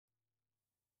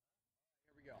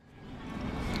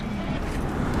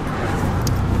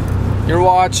You're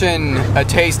watching a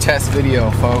taste test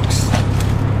video, folks.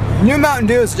 New Mountain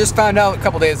Dew is just found out a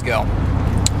couple days ago.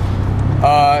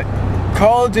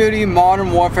 Call of Duty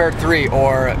Modern Warfare 3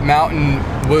 or Mountain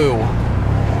Woo.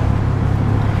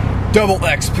 Double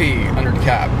XP under the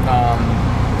cap.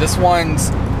 This one's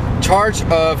charge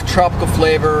of tropical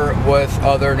flavor with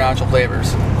other natural flavors.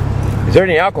 Is there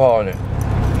any alcohol in it?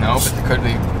 No, but there could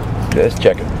be. Let's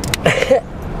check it.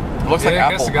 Looks like I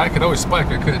apple. guess the guy could always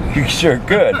spike it, couldn't he? You sure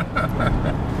could.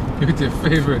 You get your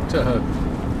favorite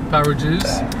power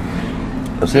juice.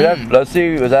 Let's see that. Let's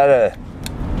see. Was that a?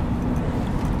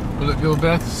 Will it go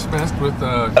best with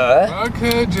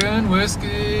vodka, gin,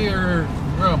 whiskey, or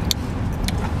rum?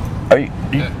 Are you?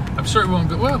 Yeah, I'm sure it won't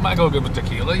go. Well, it might go good with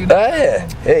tequila. You know? Yeah,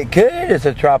 it could. It's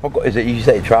a tropical. Is it? You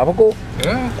say tropical?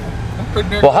 Yeah. I'm pretty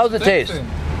near. Well, how's it taste?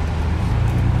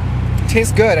 It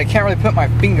tastes good. I can't really put my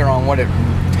finger on what it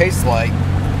tastes like.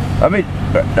 I mean,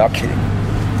 no kidding.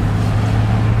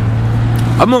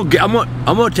 I'm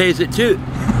gonna taste it too.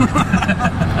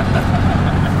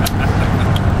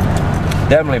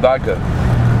 Definitely vodka.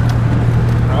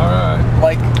 All right.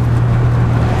 Like,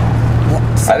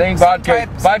 I think vodka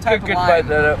could spice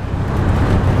that up.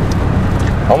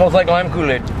 Almost like lime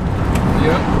Kool-Aid. Yep.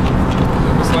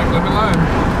 Almost like lemon lime.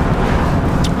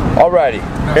 Alrighty,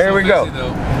 here we go.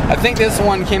 I think this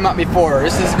one came out before.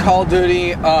 This is Call of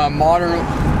Duty Modern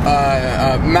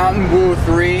Mountain Woo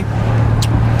 3.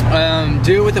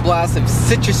 Dew with a blast of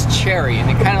citrus cherry, and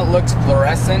it kind of looks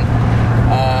fluorescent.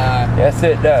 Yes,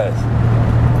 it does.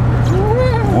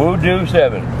 Woo Dew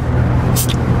 7.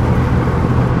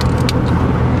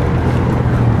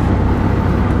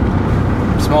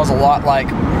 Smells a lot like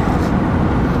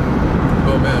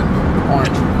Oh man.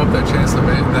 orange. Hope that Chancellor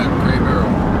made that gray barrel.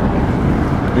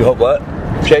 You hope what?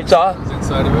 Shade sauce? Is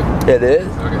inside of it? It is.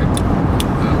 Okay.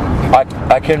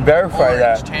 I can verify Orange,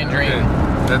 that. tangerine. Okay.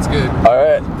 That's good. All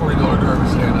right. $40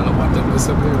 garbage can. I don't want that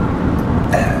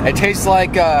disappear. It tastes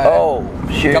like Oh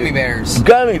shoot. gummy bears.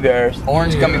 Gummy bears.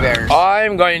 Orange gummy bears.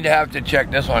 I'm going to have to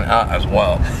check this one out as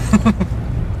well.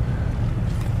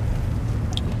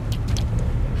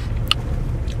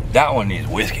 That one needs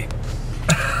whiskey.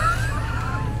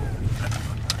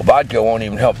 Vodka won't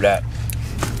even help that.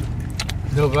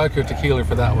 No vodka or tequila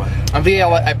for that one. I think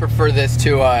I prefer this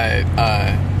to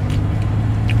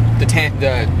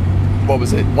the what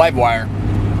was it? LiveWire.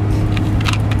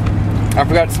 I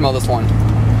forgot to smell this one.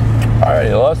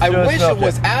 Alright, let's do I a wish smell it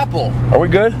was test. apple. Are we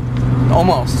good?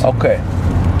 Almost. Okay.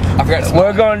 I forgot to smell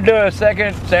We're it. going to do a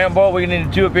second sample. We need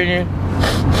a two opinion.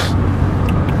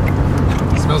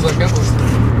 Smells like apples.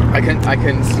 I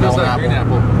couldn't smell Smells an like apple. green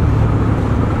apple.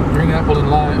 Green apple and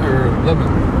lime or lemon.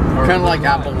 Kind of like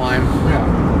apple lime.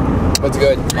 Yeah. That's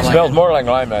good. I like Smells it. more like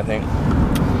lime, I think.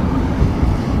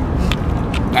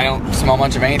 I don't smell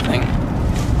much of anything.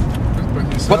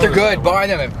 But they're good. Buy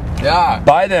them. Yeah.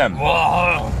 Buy them.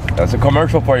 Whoa. That's a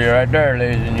commercial for you right there,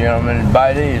 ladies and gentlemen.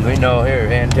 Buy these. We know here,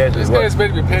 fantastic. These guys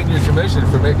better be paying you commission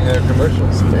for making their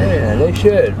commercials. Man, they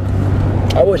should.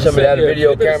 I wish somebody had a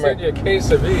video camera. Send you a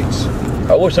case of each.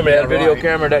 I wish somebody had a video right.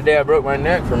 camera that day I broke my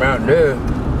neck for Mountain Dew.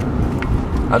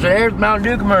 I said, here's the Mountain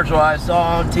Dew commercial I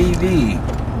saw on TV.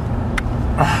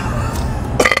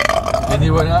 And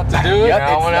you went out to do it? Yep. And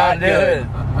I went out and did it.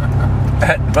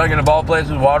 Fucking the ball place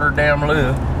was watered down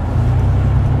blue.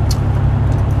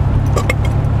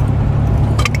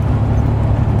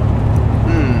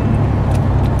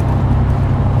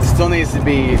 Still needs to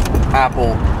be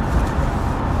apple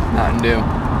Mountain Dew.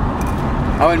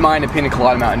 I wouldn't mind a pina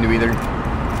colada Mountain Dew either.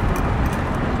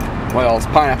 What else?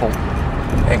 Pineapple.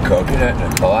 And coconut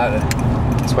and a colada.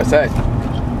 That's what I said.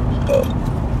 Oh.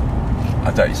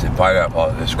 I thought you said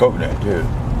pineapple. There's coconut too.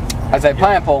 I said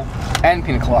pineapple and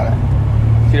pina colada.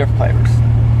 Two different flavors.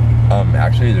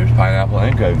 Actually, there's pineapple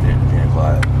and coconut in pina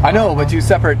colada. I know, but two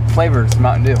separate flavors of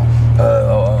Mountain Dew.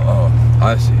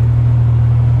 I see.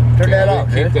 Turn that off,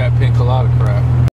 Keep dude. that pink colada crap.